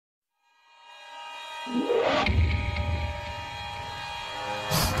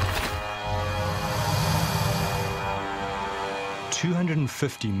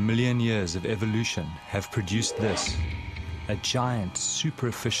$250 million years of evolution have produced this, a giant, super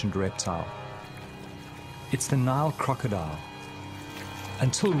efficient reptile. It's the Nile crocodile.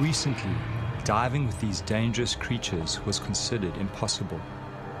 Until recently, diving with these dangerous creatures was considered impossible.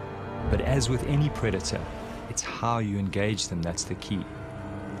 But as with any predator, it's how you engage them that's the key.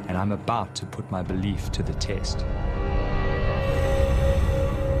 And I'm about to put my belief to the test.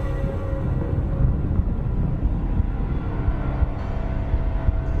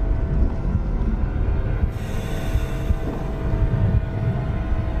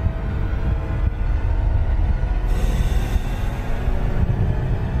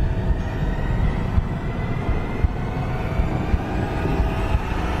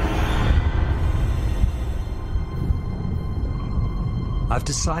 I've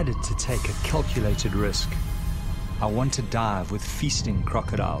decided to take a calculated risk. I want to dive with feasting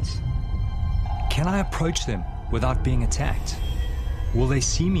crocodiles. Can I approach them without being attacked? Will they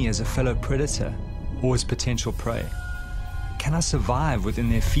see me as a fellow predator or as potential prey? Can I survive within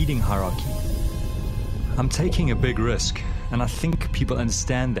their feeding hierarchy? I'm taking a big risk, and I think people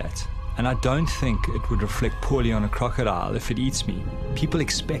understand that. And I don't think it would reflect poorly on a crocodile if it eats me. People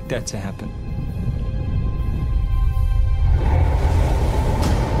expect that to happen.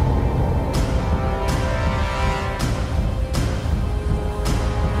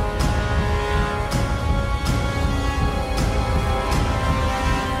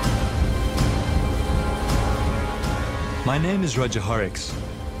 My name is Roger Horrocks.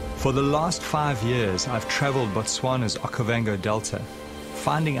 For the last 5 years, I've traveled Botswana's Okavango Delta,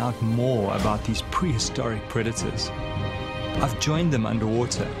 finding out more about these prehistoric predators. I've joined them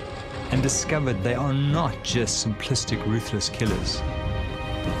underwater and discovered they are not just simplistic, ruthless killers.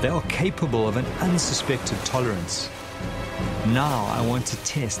 They are capable of an unsuspected tolerance. Now I want to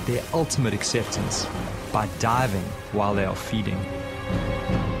test their ultimate acceptance by diving while they are feeding.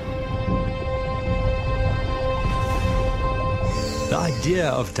 The idea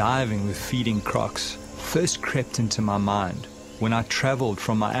of diving with feeding crocs first crept into my mind when I traveled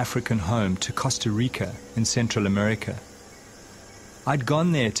from my African home to Costa Rica in Central America. I'd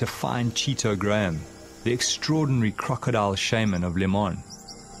gone there to find Chito Graham, the extraordinary crocodile shaman of Limon.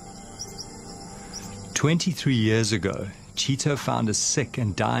 23 years ago, Chito found a sick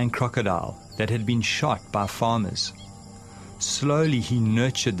and dying crocodile that had been shot by farmers. Slowly he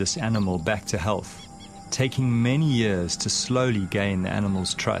nurtured this animal back to health, taking many years to slowly gain the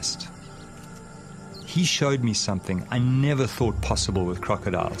animal's trust. He showed me something I never thought possible with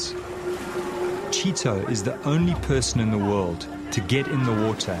crocodiles. Chito is the only person in the world to get in the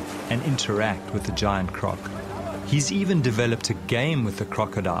water and interact with the giant croc. He's even developed a game with the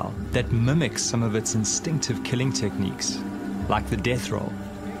crocodile that mimics some of its instinctive killing techniques, like the death roll.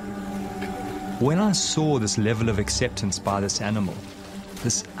 When I saw this level of acceptance by this animal,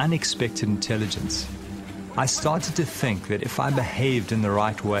 this unexpected intelligence, I started to think that if I behaved in the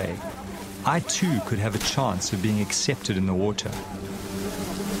right way, I too could have a chance of being accepted in the water.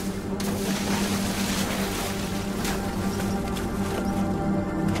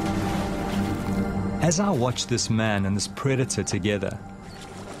 As I watched this man and this predator together,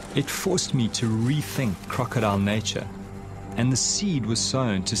 it forced me to rethink crocodile nature, and the seed was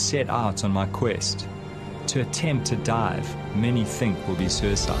sown to set out on my quest. To attempt to dive, many think will be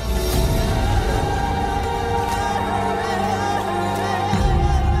suicide.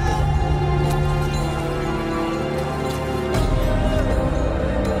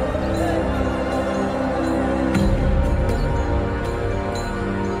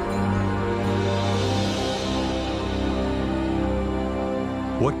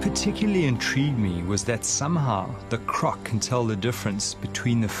 What particularly intrigued me was that somehow the croc can tell the difference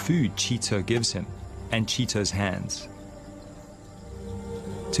between the food Chito gives him and Chito's hands.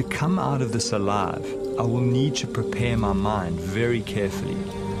 To come out of this alive, I will need to prepare my mind very carefully.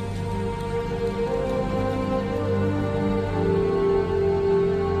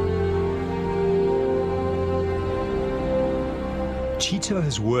 Chito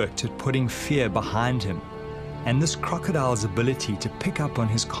has worked at putting fear behind him, and this crocodile's ability to pick up on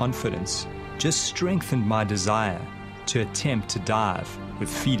his confidence just strengthened my desire to attempt to dive with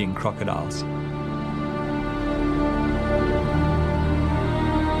feeding crocodiles.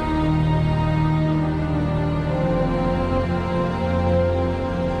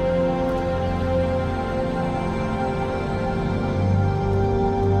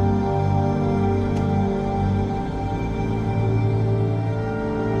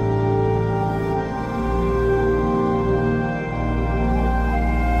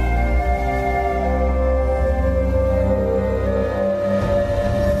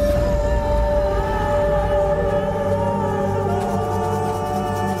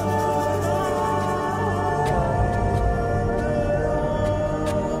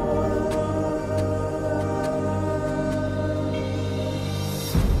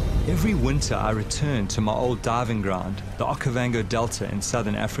 Every winter I return to my old diving ground, the Okavango Delta in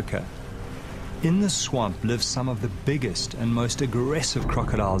southern Africa. In the swamp live some of the biggest and most aggressive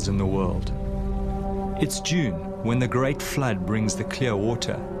crocodiles in the world. It's June, when the great flood brings the clear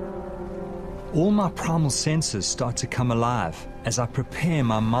water. All my primal senses start to come alive as I prepare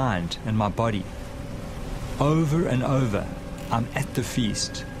my mind and my body. Over and over, I'm at the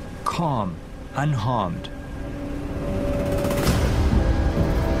feast, calm, unharmed.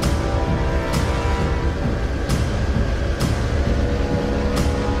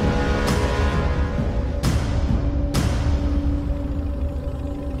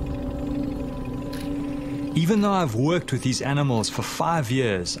 Even though I've worked with these animals for 5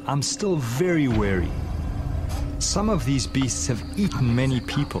 years, I'm still very wary. Some of these beasts have eaten many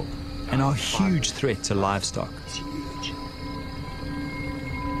people and are a huge threat to livestock.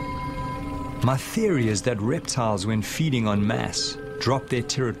 My theory is that reptiles, when feeding en masse, drop their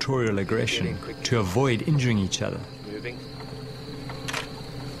territorial aggression to avoid injuring each other.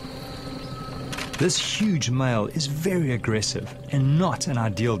 This huge male is very aggressive and not an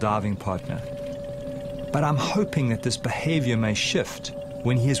ideal diving partner. But I'm hoping that this behavior may shift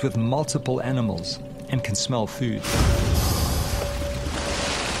when he is with multiple animals and can smell food.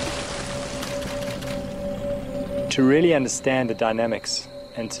 To really understand the dynamics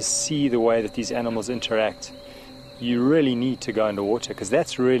and to see the way that these animals interact, you really need to go underwater, because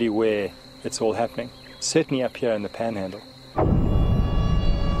that's really where it's all happening. Certainly up here in the Panhandle.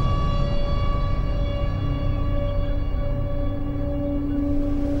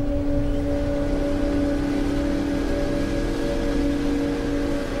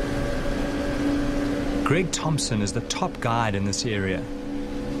 Greg Thompson is the top guide in this area.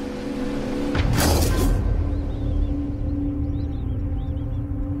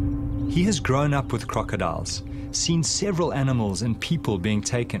 He has grown up with crocodiles, seen several animals and people being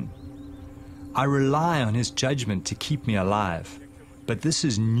taken. I rely on his judgment to keep me alive, but this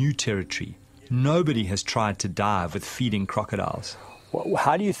is new territory. Nobody has tried to dive with feeding crocodiles.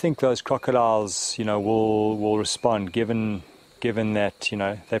 How do you think those crocodiles, will respond given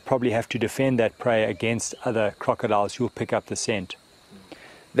that, they probably have to defend that prey against other crocodiles who will pick up the scent?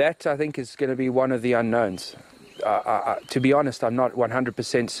 That, I think, is going to be one of the unknowns. To be honest, I'm not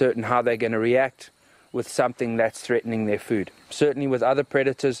 100% certain how they're going to react with something that's threatening their food. Certainly with other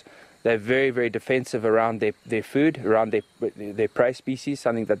predators, they're very, very defensive around their food, around their prey species,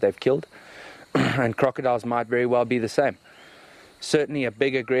 something that they've killed. And crocodiles might very well be the same. Certainly a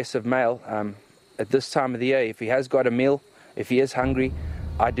big aggressive male, at this time of the year, if he has got a meal, if he is hungry,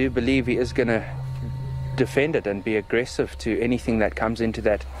 I do believe he is going to defend it and be aggressive to anything that comes into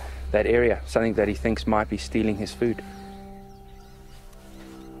that area, something that he thinks might be stealing his food.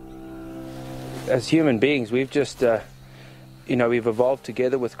 As human beings, we've just, we've evolved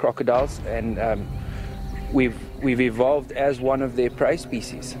together with crocodiles, and we've evolved as one of their prey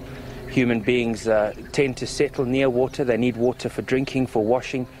species. Human beings tend to settle near water. They need water for drinking, for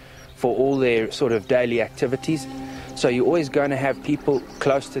washing, for all their sort of daily activities. So you're always going to have people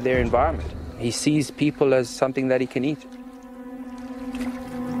close to their environment. He sees people as something that he can eat.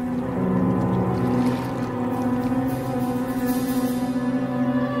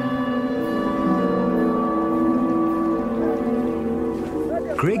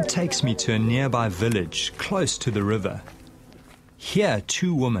 Greg takes me to a nearby village close to the river. Here,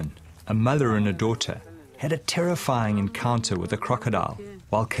 two women, a mother and a daughter, had a terrifying encounter with a crocodile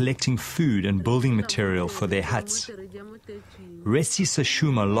while collecting food and building material for their huts. Resi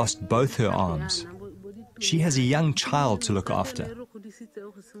Sashuma lost both her arms. She has a young child to look after.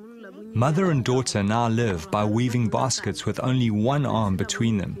 Mother and daughter now live by weaving baskets with only one arm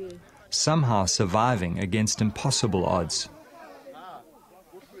between them, somehow surviving against impossible odds.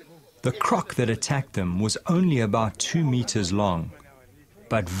 The croc that attacked them was only about 2 meters long,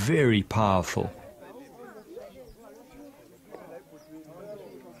 but very powerful.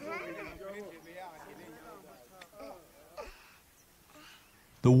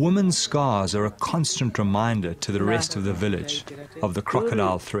 The woman's scars are a constant reminder to the rest of the village of the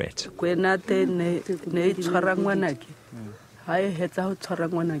crocodile threat.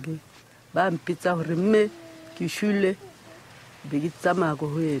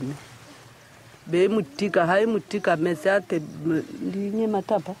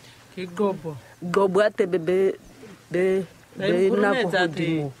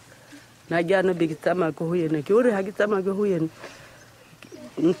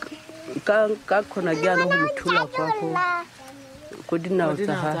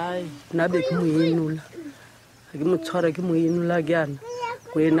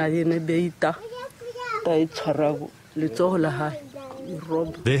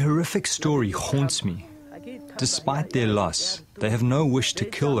 Their horrific story haunts me. Despite their loss, they have no wish to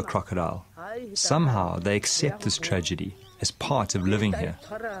kill the crocodile. Somehow they accept this tragedy as part of living here.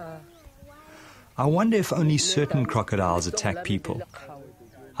 I wonder if only certain crocodiles attack people.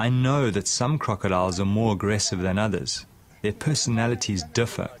 I know that some crocodiles are more aggressive than others. Their personalities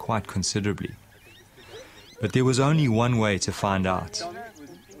differ quite considerably. But there was only one way to find out.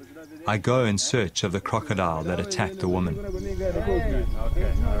 I go in search of the crocodile that attacked the woman.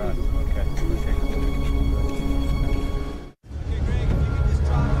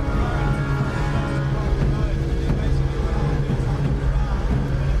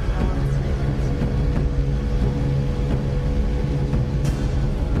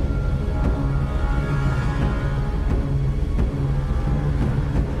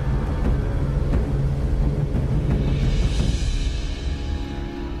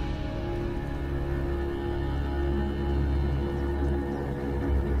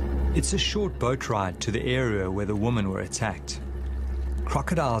 It's a short boat ride to the area where the women were attacked.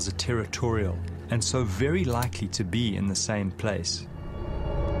 Crocodiles are territorial and so very likely to be in the same place.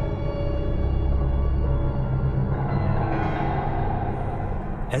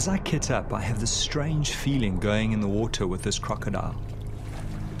 As I kit up, I have this strange feeling going in the water with this crocodile.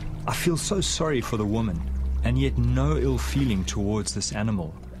 I feel so sorry for the woman, and yet no ill feeling towards this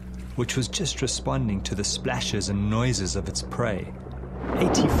animal, which was just responding to the splashes and noises of its prey.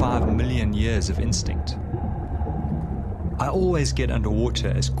 85 million years of instinct. I always get underwater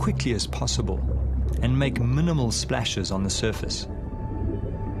as quickly as possible and make minimal splashes on the surface.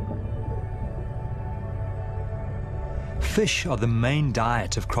 Fish are the main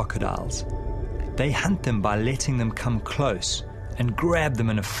diet of crocodiles. They hunt them by letting them come close and grab them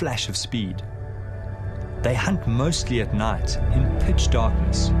in a flash of speed. They hunt mostly at night in pitch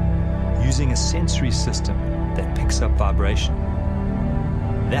darkness, using a sensory system that picks up vibration.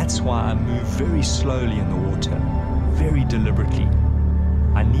 That's why I move very slowly in the water, very deliberately.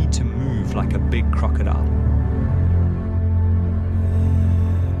 I need to move like a big crocodile.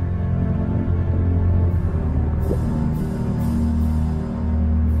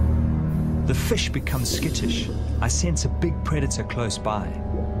 The fish become skittish. I sense a big predator close by.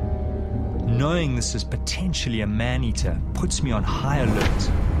 Knowing this is potentially a man-eater puts me on high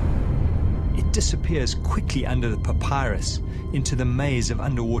alert. It disappears quickly under the papyrus into the maze of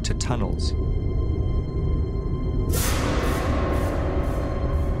underwater tunnels.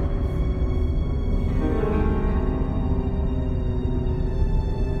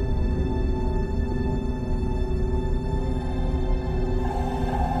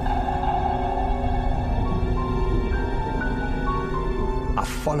 I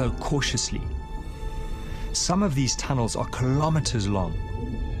follow cautiously. Some of these tunnels are kilometers long.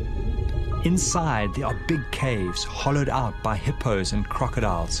 Inside, there are big caves hollowed out by hippos and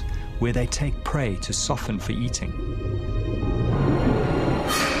crocodiles where they take prey to soften for eating.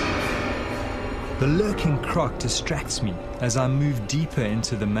 The lurking croc distracts me as I move deeper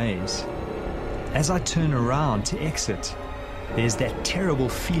into the maze. As I turn around to exit, there's that terrible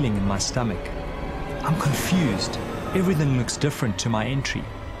feeling in my stomach. I'm confused. Everything looks different to my entry.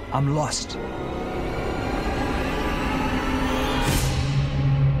 I'm lost.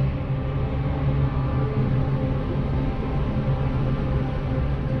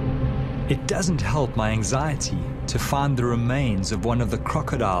 It doesn't help my anxiety to find the remains of one of the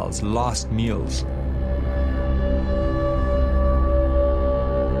crocodile's last meals.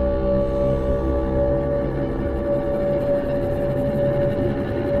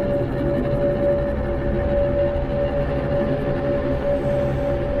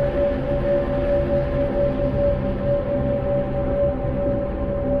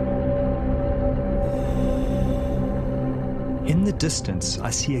 In the distance, I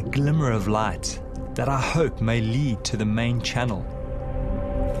see a glimmer of light that I hope may lead to the main channel.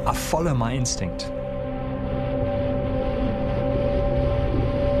 I follow my instinct.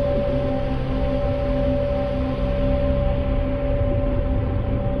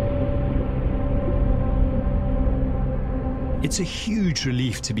 It's a huge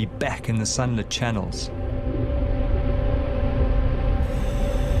relief to be back in the sunlit channels.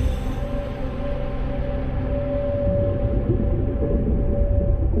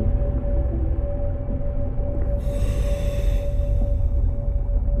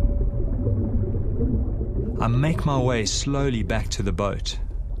 I make my way slowly back to the boat.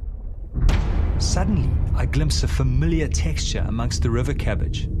 Suddenly, I glimpse a familiar texture amongst the river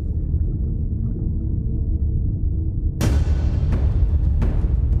cabbage.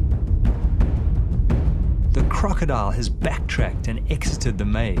 The crocodile has backtracked and exited the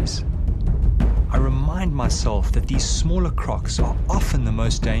maze. I remind myself that these smaller crocs are often the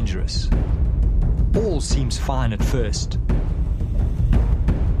most dangerous. All seems fine at first.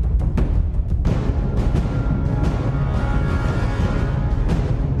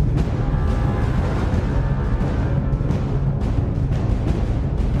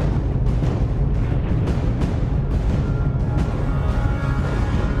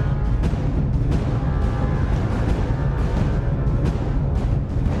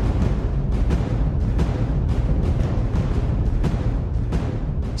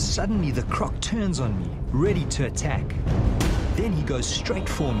 Suddenly, the croc turns on me, ready to attack. Then he goes straight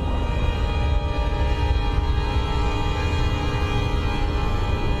for me.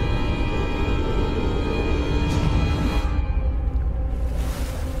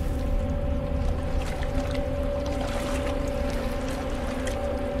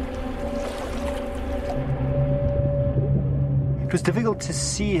 It was difficult to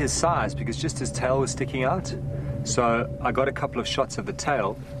see his size because just his tail was sticking out. So I got a couple of shots of the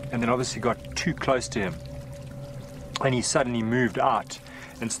tail and then obviously got too close to him. And he suddenly moved out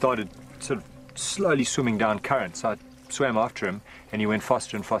and started sort of slowly swimming down current. So I swam after him and he went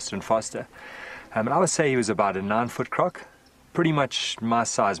faster and faster and faster. And I would say he was about a 9-foot croc, pretty much my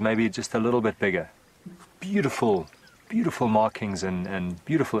size, maybe just a little bit bigger. Beautiful, beautiful markings and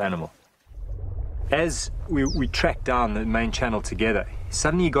beautiful animal. As we tracked down the main channel together,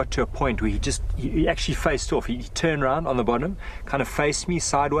 suddenly he got to a point where he actually faced off. He turned around on the bottom, kind of faced me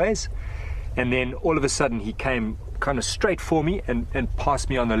sideways, and then all of a sudden he came kind of straight for me and passed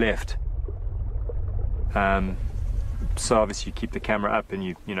me on the left. So obviously you keep the camera up and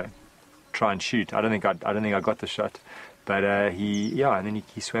you know try and shoot. I don't think I got the shot, but and then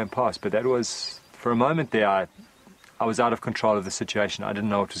he swam past. But that was, for a moment there, I was out of control of the situation. I didn't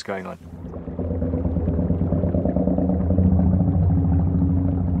know what was going on.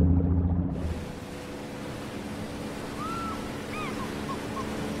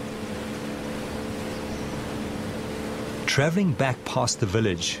 Traveling back past the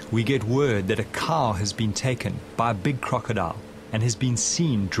village, we get word that a cow has been taken by a big crocodile and has been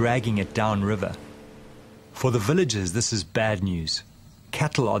seen dragging it downriver. For the villagers, this is bad news.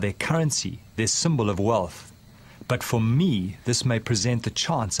 Cattle are their currency, their symbol of wealth. But for me, this may present the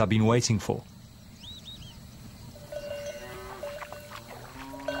chance I've been waiting for.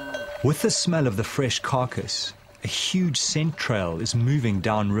 With the smell of the fresh carcass, a huge scent trail is moving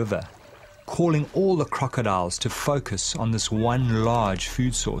downriver, calling all the crocodiles to focus on this one large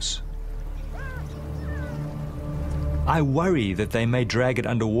food source. I worry that they may drag it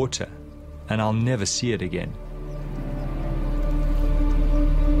underwater and I'll never see it again.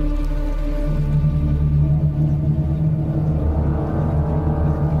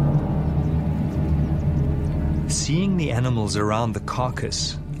 Seeing the animals around the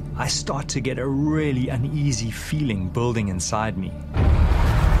carcass, I start to get a really uneasy feeling building inside me.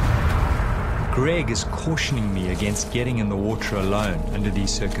 Greg is cautioning me against getting in the water alone under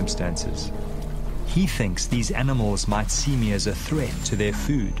these circumstances. He thinks these animals might see me as a threat to their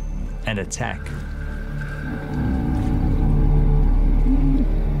food and attack.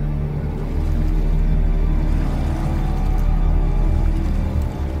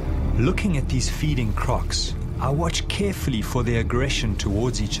 Looking at these feeding crocs, I watch carefully for their aggression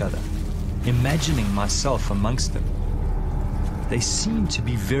towards each other, imagining myself amongst them. They seem to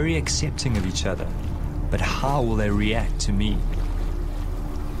be very accepting of each other, but how will they react to me?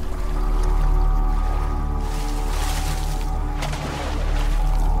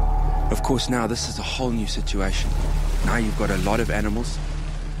 Of course, now this is a whole new situation. Now you've got a lot of animals.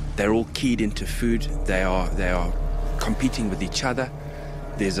 They're all keyed into food. They are competing with each other.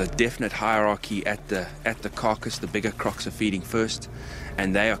 There's a definite hierarchy at the carcass. The bigger crocs are feeding first,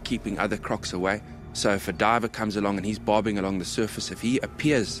 and they are keeping other crocs away. So if a diver comes along and he's bobbing along the surface, if he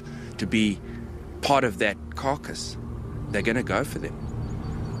appears to be part of that carcass, they're going to go for them.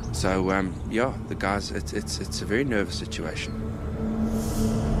 So the guys, it's a very nervous situation.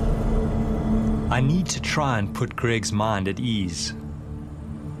 I need to try and put Greg's mind at ease.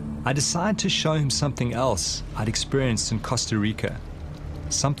 I decide to show him something else I'd experienced in Costa Rica,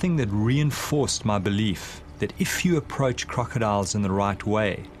 something that reinforced my belief that if you approach crocodiles in the right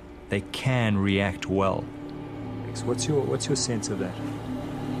way, they can react well. What's your sense of that?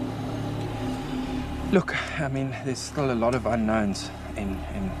 Look, I mean, there's still a lot of unknowns in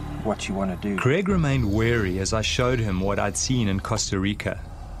what you want to do. Greg remained wary as I showed him what I'd seen in Costa Rica.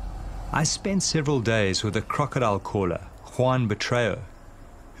 I spent several days with a crocodile caller, Juan Betreo,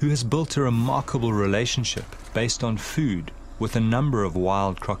 who has built a remarkable relationship based on food with a number of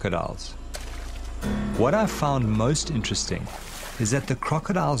wild crocodiles. What I found most interesting is that the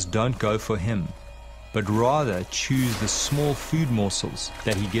crocodiles don't go for him, but rather choose the small food morsels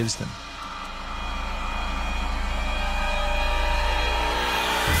that he gives them.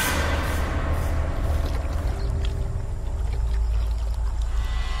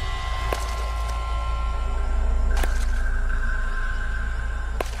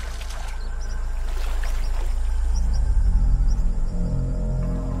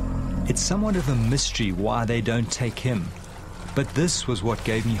 It's somewhat of a mystery why they don't take him, but this was what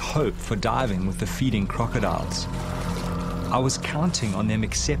gave me hope for diving with the feeding crocodiles. I was counting on them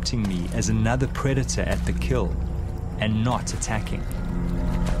accepting me as another predator at the kill and not attacking.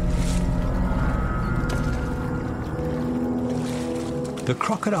 The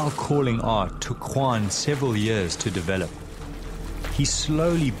crocodile calling art took Juan several years to develop. He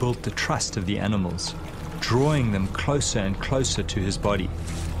slowly built the trust of the animals, drawing them closer and closer to his body.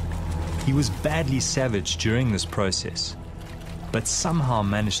 He was badly savage during this process, but somehow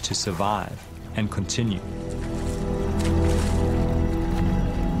managed to survive and continue.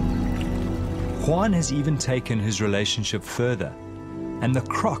 Juan has even taken his relationship further, and the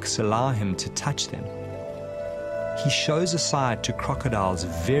crocs allow him to touch them. He shows a side to crocodiles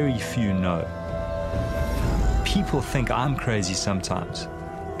very few know. People think I'm crazy sometimes,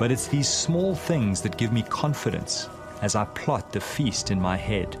 but it's these small things that give me confidence as I plot the feast in my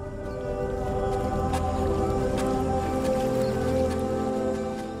head.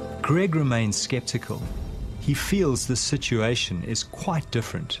 Greg remains skeptical. He feels the situation is quite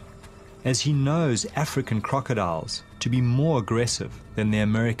different, as he knows African crocodiles to be more aggressive than their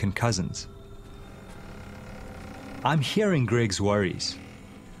American cousins. I'm hearing Greg's worries.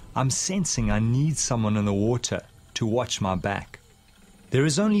 I'm sensing I need someone in the water to watch my back. There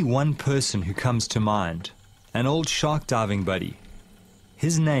is only one person who comes to mind, an old shark diving buddy.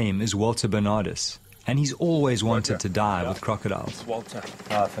 His name is Walter Bernardus, and he's always wanted to dive with crocodiles. It's Walter.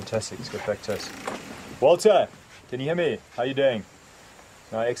 Ah, fantastic. It's good practice. Walter, can you hear me? How are you doing?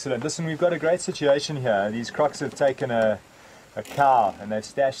 Excellent. Listen, we've got a great situation here. These crocs have taken a cow and they've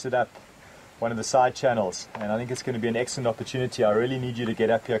stashed it up one of the side channels, and I think it's going to be an excellent opportunity. I really need you to get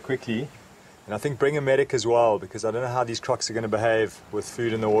up here quickly, and I think bring a medic as well, because I don't know how these crocs are going to behave with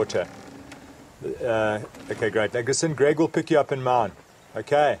food in the water. Okay, great. Listen, Greg will pick you up in mine.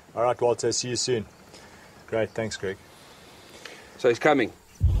 Okay. All right, Walter. See you soon. Great. Thanks, Greg. So he's coming.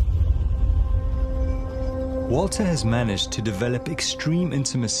 Walter has managed to develop extreme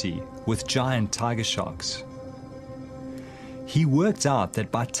intimacy with giant tiger sharks. He worked out that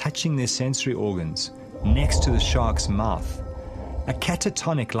by touching their sensory organs next to the shark's mouth, a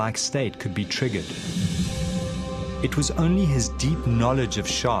catatonic-like state could be triggered. It was only his deep knowledge of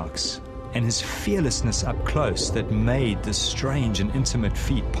sharks and his fearlessness up close that made this strange and intimate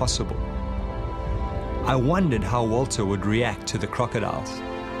feat possible. I wondered how Walter would react to the crocodiles.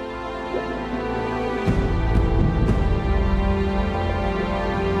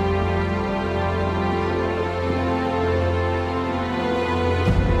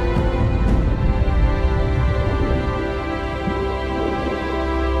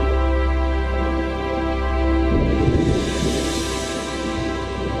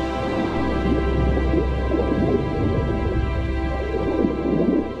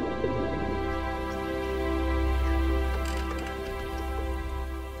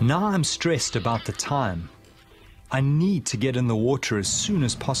 Now I'm stressed about the time. I need to get in the water as soon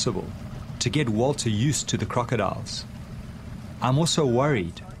as possible to get Walter used to the crocodiles. I'm also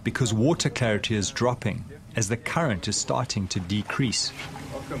worried because water clarity is dropping as the current is starting to decrease.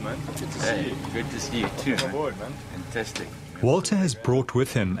 Welcome, man. Good to see you. Good to see you too. Come aboard, man. Fantastic. Walter has brought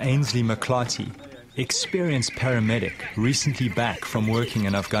with him Ainsley McClarty, experienced paramedic, recently back from working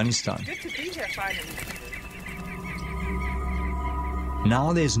in Afghanistan. Good to be here finally.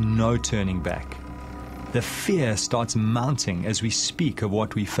 Now there's no turning back. The fear starts mounting as we speak of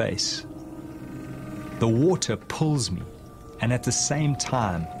what we face. The water pulls me, and at the same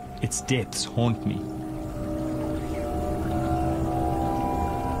time, its depths haunt me.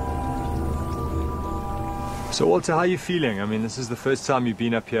 So Walter, how are you feeling? I mean, this is the first time you've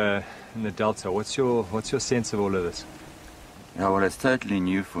been up here in the Delta. What's your sense of all of this? Yeah, well, it's totally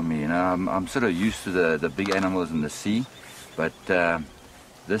new for me. You know, I'm sort of used to the big animals in the sea. But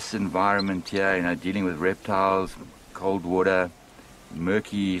this environment here, you know, dealing with reptiles, cold water,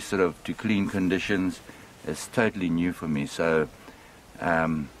 murky sort of to clean conditions, is totally new for me. So a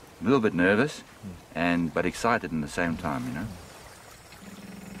little bit nervous, but excited in the same time, you know.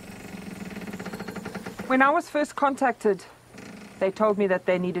 When I was first contacted, they told me that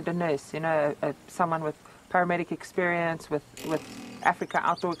they needed a nurse, you know, someone with paramedic experience, with Africa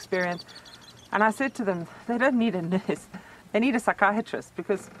outdoor experience. And I said to them, they don't need a nurse. They need a psychiatrist,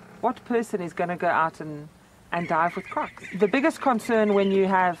 because what person is going to go out and dive with crocs? The biggest concern when you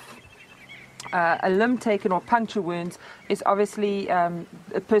have a limb taken or puncture wounds is obviously a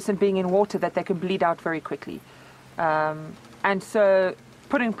person being in water, that they can bleed out very quickly. And so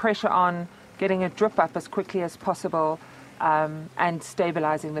putting pressure on, getting a drip up as quickly as possible, and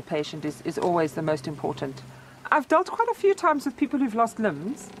stabilizing the patient is always the most important. I've dealt quite a few times with people who've lost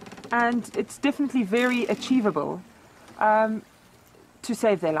limbs, and it's definitely very achievable to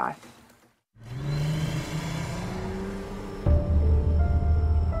save their life.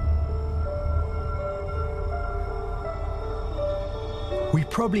 We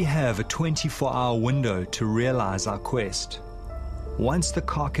probably have a 24-hour window to realize our quest. Once the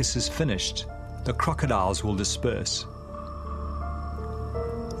carcass is finished, the crocodiles will disperse.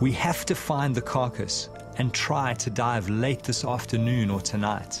 We have to find the carcass and try to dive late this afternoon or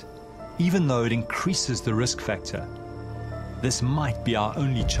tonight, even though it increases the risk factor. This might be our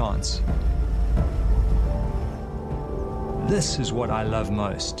only chance. This is what I love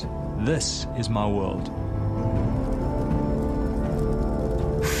most. This is my world.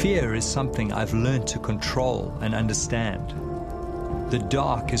 Fear is something I've learned to control and understand. The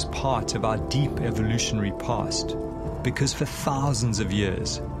dark is part of our deep evolutionary past, because for thousands of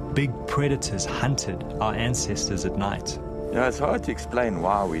years, big predators hunted our ancestors at night. You know, it's hard to explain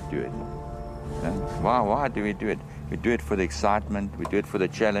why we do it. You know? Why do we do it? We do it for the excitement, we do it for the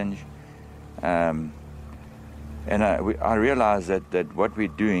challenge. And I realize that what we're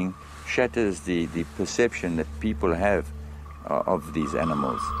doing shatters the perception that people have of these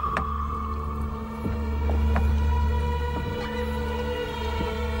animals.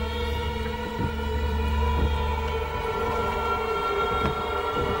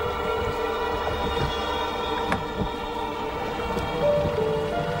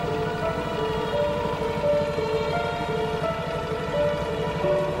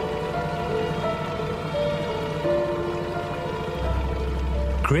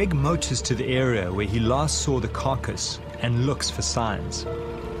 Greg motors to the area where he last saw the carcass and looks for signs.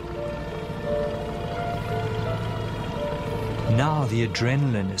 Now the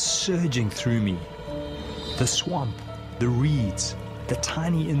adrenaline is surging through me. The swamp, the reeds, the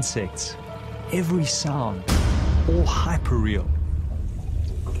tiny insects, every sound, all hyper-real.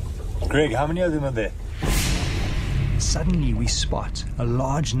 Greg, how many of them are there? Suddenly we spot a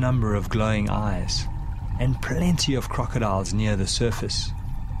large number of glowing eyes and plenty of crocodiles near the surface.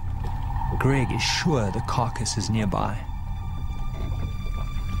 Greg is sure the carcass is nearby.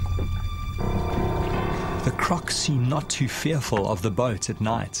 The crocs seem not too fearful of the boat at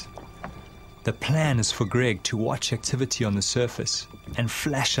night. The plan is for Greg to watch activity on the surface and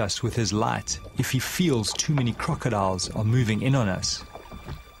flash us with his light if he feels too many crocodiles are moving in on us.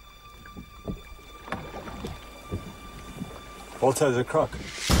 Walter's a croc.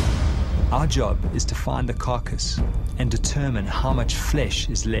 Our job is to find the carcass and determine how much flesh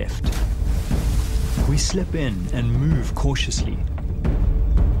is left. We slip in and move cautiously.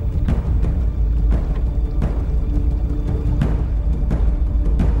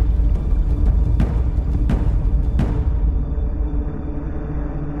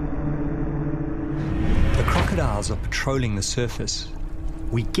 The crocodiles are patrolling the surface.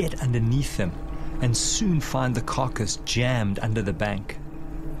 We get underneath them and soon find the carcass jammed under the bank.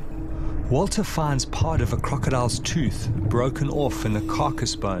 Walter finds part of a crocodile's tooth broken off in the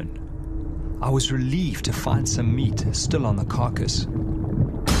carcass bone. I was relieved to find some meat still on the carcass.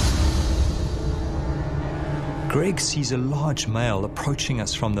 Greg sees a large male approaching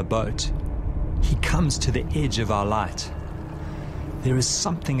us from the boat. He comes to the edge of our light. There is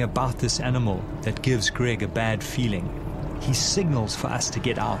something about this animal that gives Greg a bad feeling. He signals for us to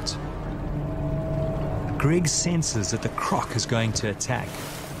get out. Greg senses that the croc is going to attack.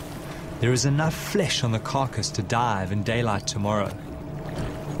 There is enough flesh on the carcass to dive in daylight tomorrow.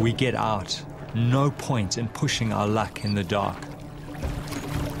 We get out. No point in pushing our luck in the dark.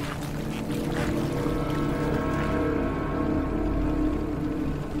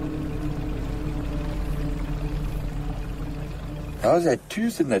 How's that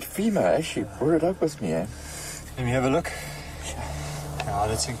tooth in that femur? Actually brought it up with me, eh? Let me have a look. Oh,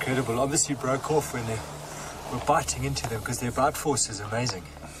 that's incredible. Obviously broke off when they were biting into them, because their bite force is amazing.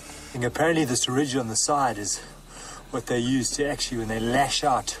 And apparently this ridge on the side is what they use to actually, when they lash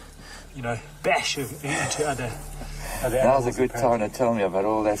out, you know, bash into other animals. Now's a good time to tell me about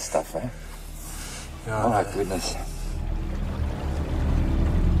all that stuff, eh? Yeah, oh my goodness.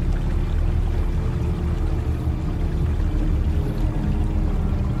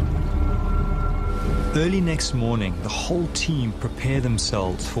 Early next morning, the whole team prepare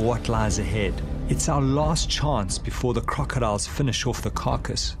themselves for what lies ahead It's our last chance before the crocodiles finish off the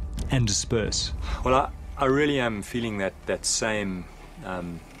carcass and disperse. Well, I really am feeling that same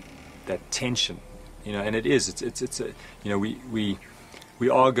that tension, you know, and it's a, you know, we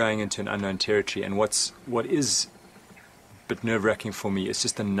are going into an unknown territory, and what is a bit nerve-wracking for me is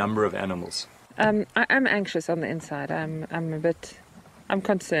just the number of animals. I'm anxious on the inside. I'm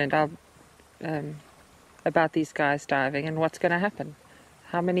concerned about these guys diving and what's going to happen.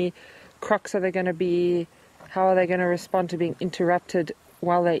 How many crocs are there going to be? How are they going to respond to being interrupted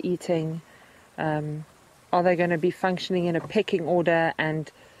while they're eating? Are they going to be functioning in a pecking order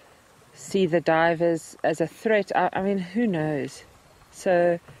and see the divers as a threat? I mean, who knows?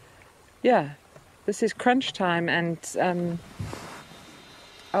 So, yeah, this is crunch time, and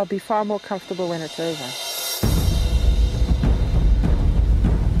I'll be far more comfortable when it's over.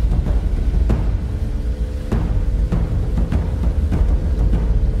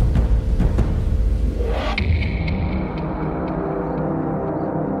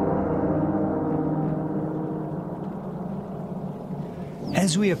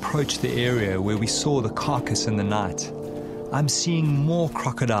 As we approach the area where we saw the carcass in the night, I'm seeing more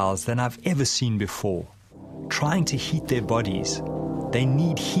crocodiles than I've ever seen before. Trying to heat their bodies, they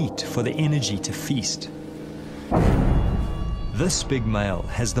need heat for the energy to feast. This big male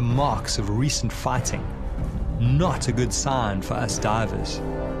has the marks of recent fighting. Not a good sign for us divers.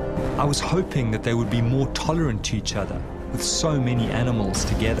 I was hoping that they would be more tolerant to each other with so many animals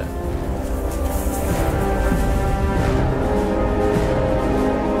together.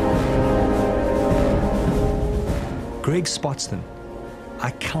 Greg spots them.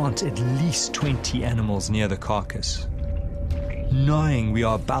 I count at least 20 animals near the carcass. Knowing we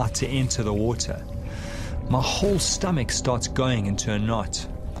are about to enter the water, my whole stomach starts going into a knot.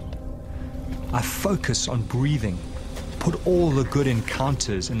 I focus on breathing, put all the good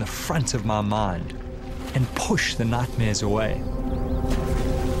encounters in the front of my mind, and push the nightmares away.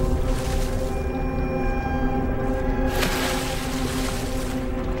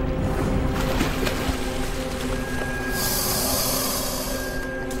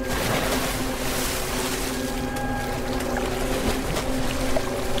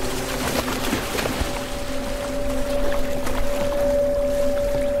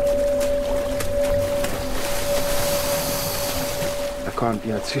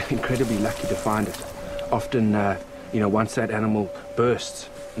 You know, it's incredibly lucky to find it. Often, you know, once that animal bursts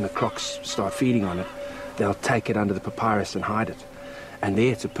and the crocs start feeding on it, they'll take it under the papyrus and hide it. And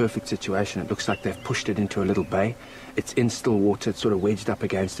there it's a perfect situation. It looks like they've pushed it into a little bay. It's in still water, it's sort of wedged up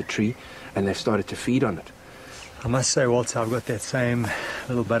against a tree, and they've started to feed on it. I must say, Walter, I've got that same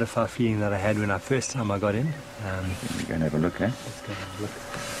little butterfly feeling that I had when first time I got in. We're going to have a look, eh? Let's go have a look.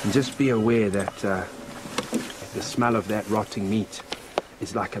 And just be aware that the smell of that rotting meat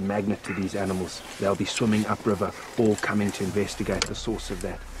is like a magnet to these animals. They'll be swimming upriver, all coming to investigate the source of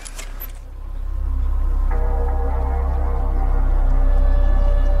that.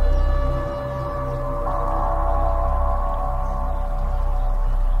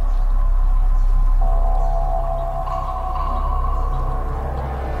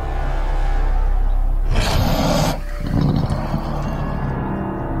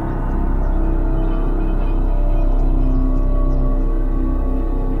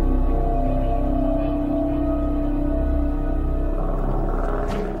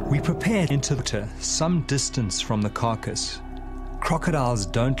 Into the water, some distance from the carcass. Crocodiles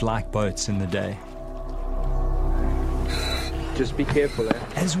don't like boats in the day. Just be careful, eh?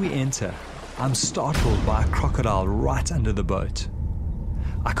 As we enter, I'm startled by a crocodile right under the boat.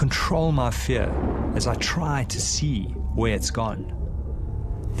 I control my fear as I try to see where it's gone.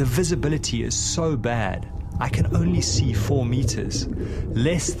 The visibility is so bad, I can only see 4 meters,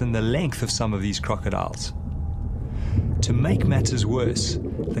 less than the length of some of these crocodiles. To make matters worse,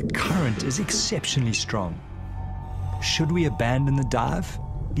 the current is exceptionally strong. Should we abandon the dive?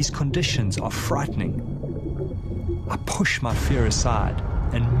 These conditions are frightening. I push my fear aside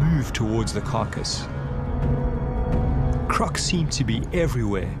and move towards the carcass. Crocs seem to be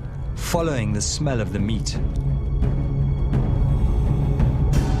everywhere, following the smell of the meat.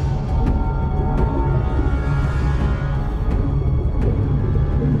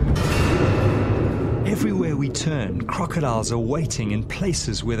 Everywhere we turn, crocodiles are waiting in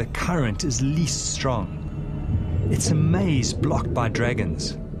places where the current is least strong. It's a maze blocked by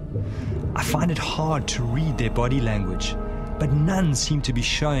dragons. I find it hard to read their body language, but none seem to be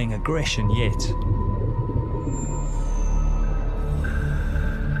showing aggression yet.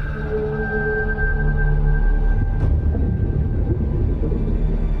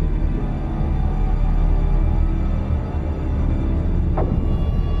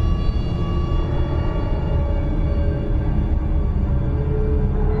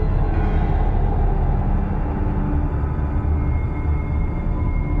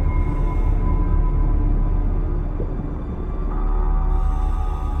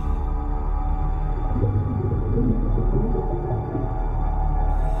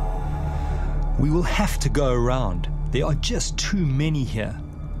 We will have to go around. There are just too many here.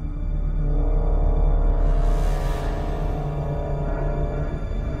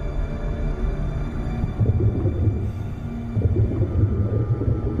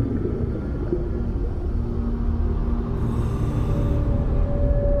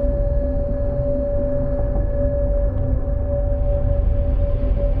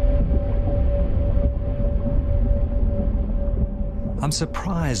 I'm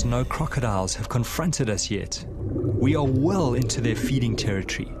surprised no crocodiles have confronted us yet. We are well into their feeding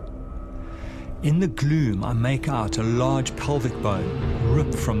territory. In the gloom, I make out a large pelvic bone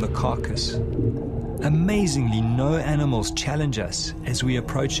ripped from the carcass. Amazingly, no animals challenge us as we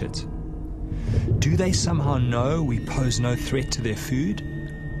approach it. Do they somehow know we pose no threat to their food?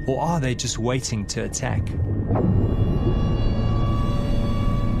 Or are they just waiting to attack?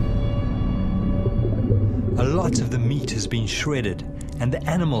 A lot of the meat has been shredded and the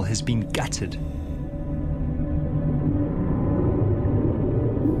animal has been gutted.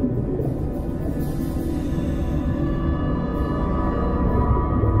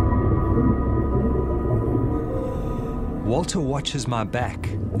 Walter watches my back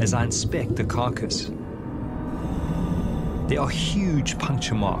as I inspect the carcass. There are huge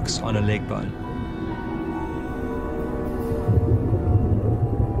puncture marks on a leg bone.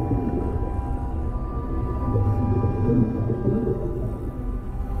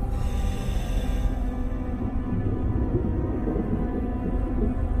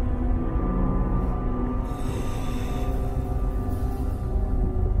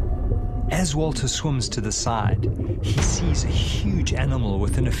 As Walter swims to the side, he sees a huge animal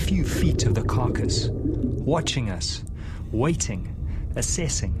within a few feet of the carcass, watching us, waiting,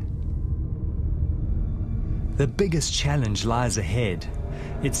 assessing. The biggest challenge lies ahead.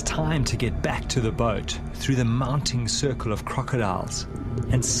 It's time to get back to the boat through the mounting circle of crocodiles,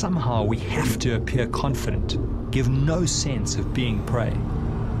 and somehow we have to appear confident, give no sense of being prey.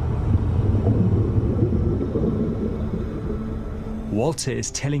 Walter is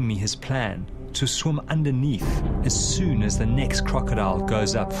telling me his plan to swim underneath as soon as the next crocodile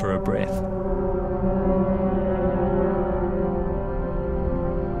goes up for a breath.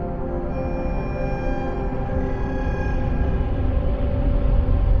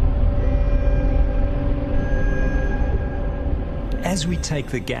 As we take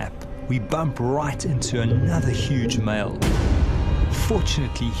the gap, we bump right into another huge male.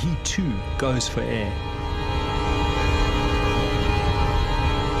 Fortunately, he too goes for air.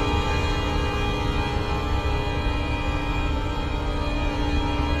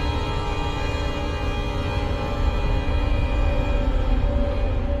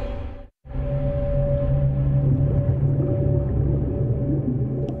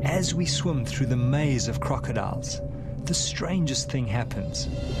 As we swim through the maze of crocodiles, the strangest thing happens.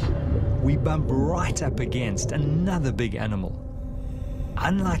 We bump right up against another big animal.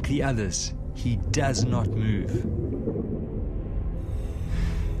 Unlike the others, he does not move.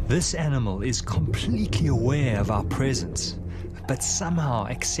 This animal is completely aware of our presence, but somehow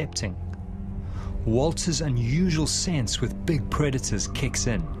accepting. Walter's unusual sense with big predators kicks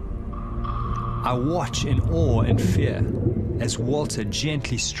in. I watch in awe and fear as Walter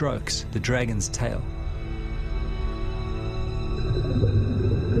gently strokes the dragon's tail.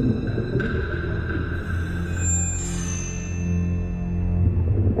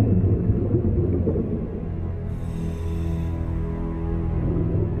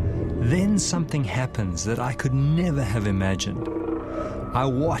 Then something happens that I could never have imagined. I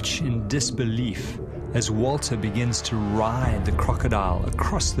watch in disbelief as Walter begins to ride the crocodile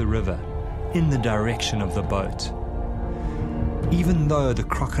across the river in the direction of the boat. Even though the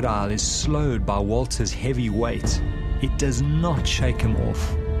crocodile is slowed by Walter's heavy weight, it does not shake him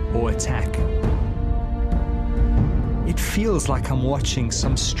off or attack. It feels like I'm watching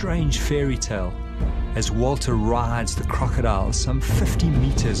some strange fairy tale as Walter rides the crocodile some 50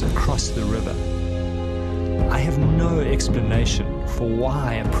 meters across the river. I have no explanation for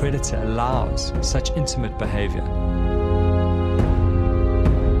why a predator allows such intimate behavior.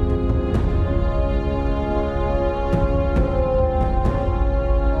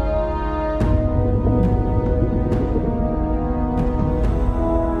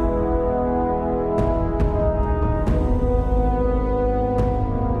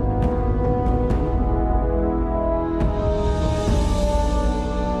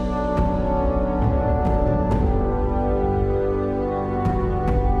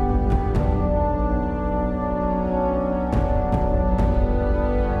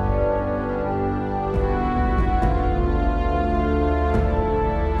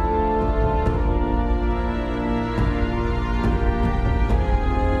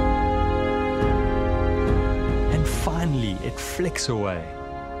 flicks away.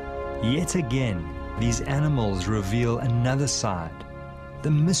 Yet again, these animals reveal another side,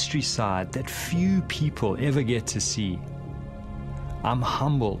 the mystery side that few people ever get to see. I'm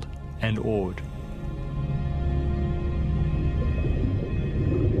humbled and awed.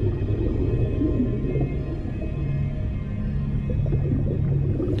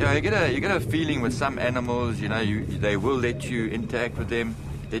 Yeah, you get a feeling with some animals, you know, they will let you interact with them,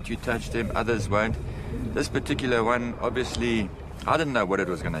 let you touch them, others won't. This particular one, obviously, I didn't know what it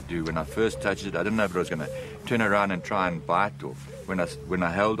was going to do when I first touched it. I didn't know if it was going to turn around and try and bite, or when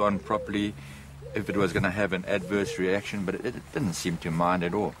I held on properly, if it was going to have an adverse reaction, but it didn't seem to mind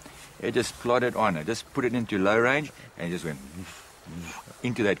at all. It just plodded on. I just put it into low range and it just went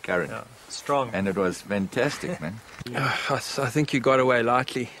into that current. Yeah, strong. And it was fantastic, man. I think you got away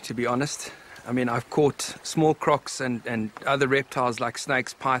lightly, to be honest. I mean, I've caught small crocs and other reptiles like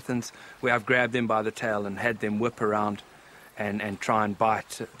snakes, pythons, where I've grabbed them by the tail and had them whip around and try and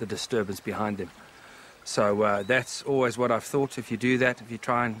bite the disturbance behind them. So that's always what I've thought. If you do that, if you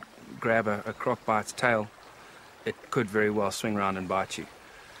try and grab a croc by its tail, it could very well swing around and bite you.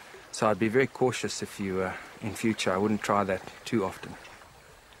 So I'd be very cautious if you, in future, I wouldn't try that too often.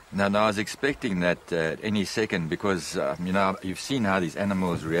 Now, I was expecting that any second because, you know, you've seen how these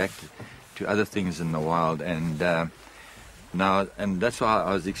animals react to other things in the wild, and that's why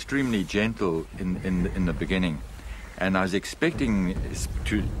I was extremely gentle in the beginning, and I was expecting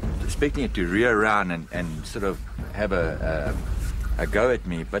it to rear around and sort of have a go at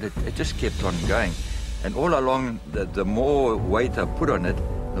me, but it just kept on going, and all along the more weight I put on it,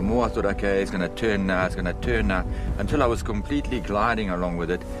 the more I thought, okay, it's going to turn now, until I was completely gliding along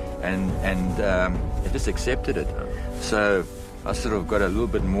with it, and it just accepted it. So I sort of got a little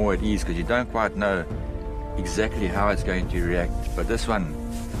bit more at ease because you don't quite know exactly how it's going to react. But this one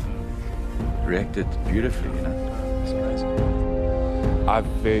reacted beautifully, you know. It's amazing.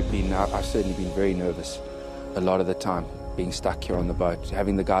 I've certainly been very nervous a lot of the time, being stuck here on the boat,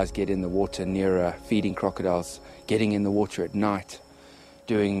 having the guys get in the water near feeding crocodiles, getting in the water at night,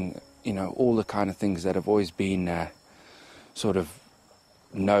 doing, you know, all the kind of things that have always been sort of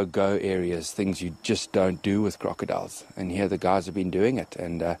no-go areas, things you just don't do with crocodiles. And here the guys have been doing it.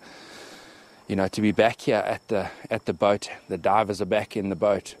 And, you know, to be back here at the boat, the divers are back in the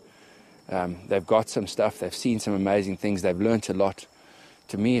boat. They've got some stuff. They've seen some amazing things. They've learnt a lot.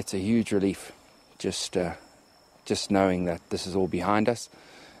 To me, it's a huge relief, just knowing that this is all behind us,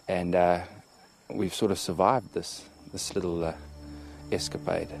 and we've sort of survived this little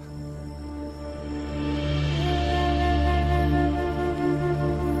escapade.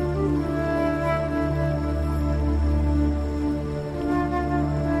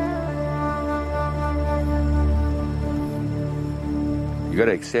 You got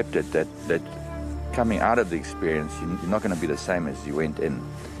to accept it that coming out of the experience, you're not going to be the same as you went in.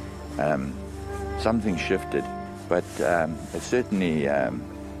 Something shifted, but it's certainly I'm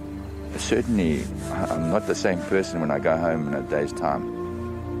not the same person when I go home in a day's time.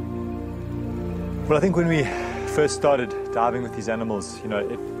 Well, I think when we first started diving with these animals, you know,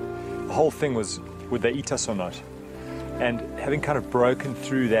 the whole thing was, would they eat us or not? And having kind of broken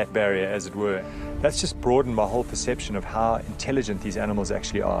through that barrier, as it were, that's just broadened my whole perception of how intelligent these animals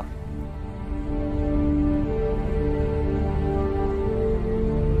actually are.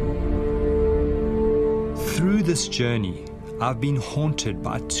 Through this journey, I've been haunted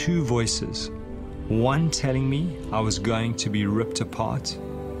by two voices. One telling me I was going to be ripped apart,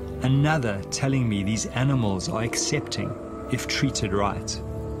 another telling me these animals are accepting if treated right.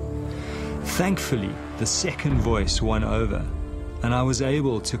 Thankfully, the second voice won over, and I was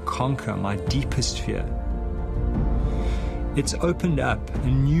able to conquer my deepest fear. It's opened up a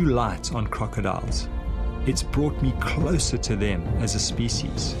new light on crocodiles. It's brought me closer to them as a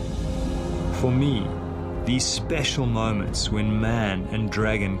species. For me, these special moments when man and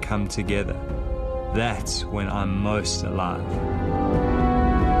dragon come together, that's when I'm most alive.